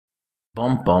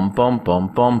Bum bum bum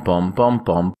bum bum bum bum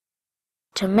bum.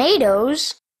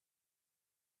 Tomatoes?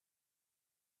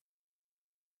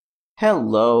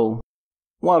 Hello,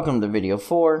 welcome to video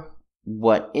 4.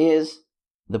 What is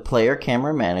the Player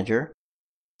Camera Manager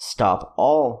Stop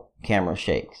All Camera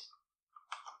Shakes?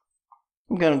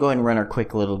 I'm going to go ahead and run our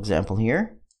quick little example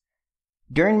here.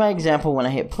 During my example, when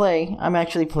I hit play, I'm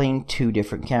actually playing two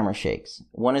different camera shakes.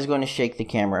 One is going to shake the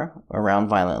camera around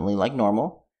violently like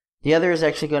normal. The other is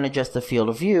actually going to adjust the field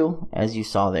of view, as you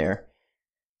saw there,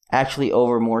 actually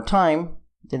over more time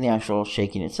than the actual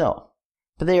shaking itself.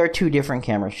 But they are two different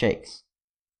camera shakes.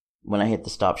 When I hit the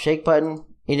stop shake button,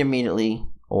 it immediately,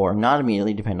 or not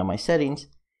immediately, depending on my settings,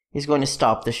 is going to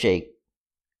stop the shake,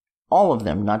 all of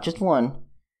them, not just one,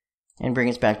 and bring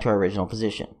us back to our original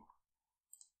position.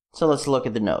 So let's look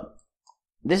at the node.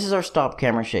 This is our stop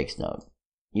camera shakes node.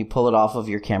 You pull it off of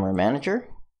your camera manager.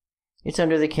 It's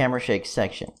under the camera shakes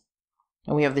section.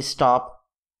 And we have the stop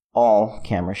all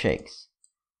camera shakes.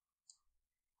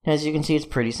 As you can see, it's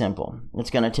pretty simple. It's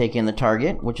going to take in the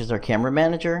target, which is our camera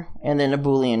manager, and then a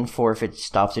boolean for if it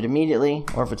stops it immediately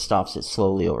or if it stops it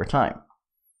slowly over time.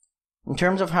 In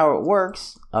terms of how it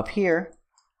works, up here,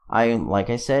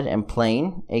 like I said, am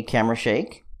playing a camera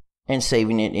shake and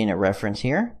saving it in a reference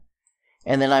here.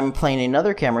 And then I'm playing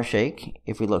another camera shake.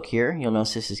 If we look here, you'll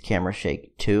notice this is camera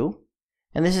shake 2.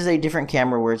 And this is a different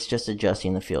camera where it's just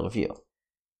adjusting the field of view.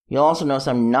 You'll also notice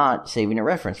I'm not saving a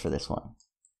reference for this one.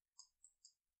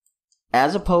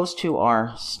 As opposed to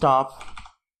our stop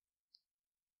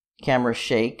camera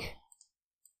shake,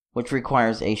 which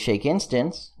requires a shake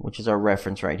instance, which is our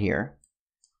reference right here,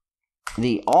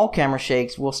 the all camera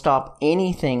shakes will stop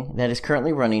anything that is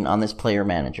currently running on this player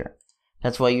manager.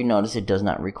 That's why you notice it does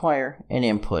not require an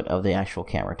input of the actual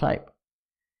camera type.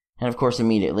 And of course,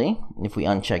 immediately, if we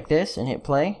uncheck this and hit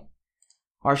play,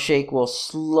 our shake will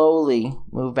slowly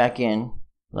move back in.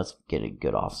 Let's get a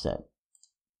good offset.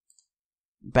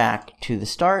 Back to the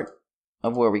start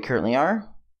of where we currently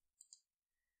are,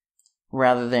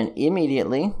 rather than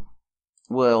immediately,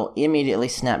 will immediately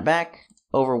snap back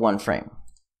over one frame.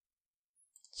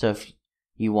 So if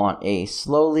you want a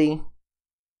slowly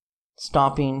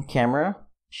stopping camera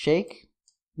shake,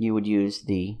 you would use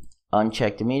the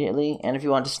unchecked immediately, and if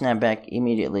you want to snap back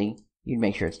immediately, you'd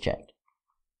make sure it's checked.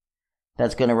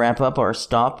 That's going to wrap up our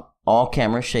stop all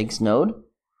camera shakes node.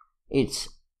 It's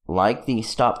like the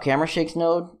stop camera shakes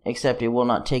node, except it will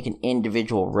not take an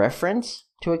individual reference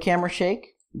to a camera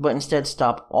shake, but instead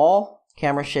stop all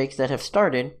camera shakes that have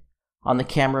started on the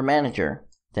camera manager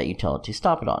that you tell it to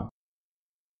stop it on.